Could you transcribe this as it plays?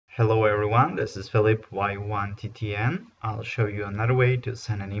Hello everyone, this is Filip YU1TTN. I'll show you another way to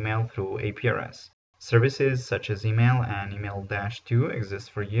send an email through APRS. Services such as email and email-2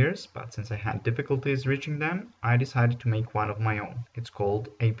 exist for years, but since I had difficulties reaching them, I decided to make one of my own. It's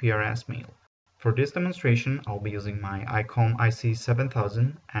called APRS Mail. For this demonstration, I'll be using my ICOM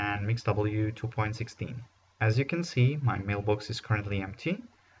IC7000 and MixW 2.16. As you can see, my mailbox is currently empty.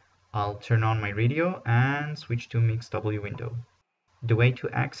 I'll turn on my radio and switch to MixW window. The way to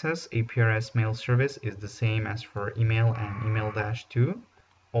access APRS mail service is the same as for email and email-2.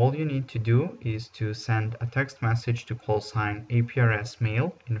 All you need to do is to send a text message to !APRS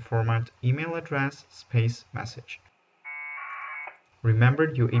mail in format email address space message.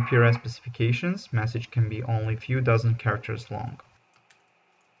 Remember your APRS specifications, message can be only few dozen characters long.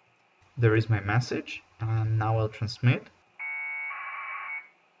 There is my message, and now I'll transmit.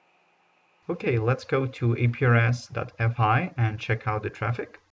 Okay, let's go to aprs.fi and check out the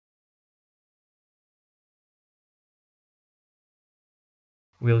traffic.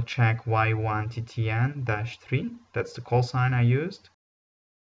 We'll check YU1TTN-3, that's the call sign I used.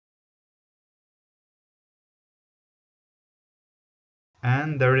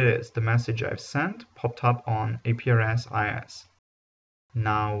 And there it is, the message I've sent popped up on APRS IS.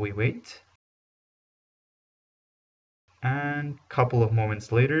 Now we wait. And a couple of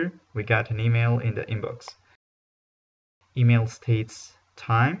moments later, we got an email in the inbox. Email states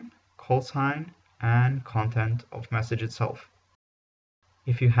time, call sign, and content of message itself.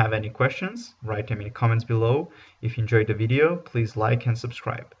 If you have any questions, write them in the comments below. If you enjoyed the video, please like and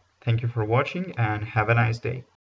subscribe. Thank you for watching and have a nice day.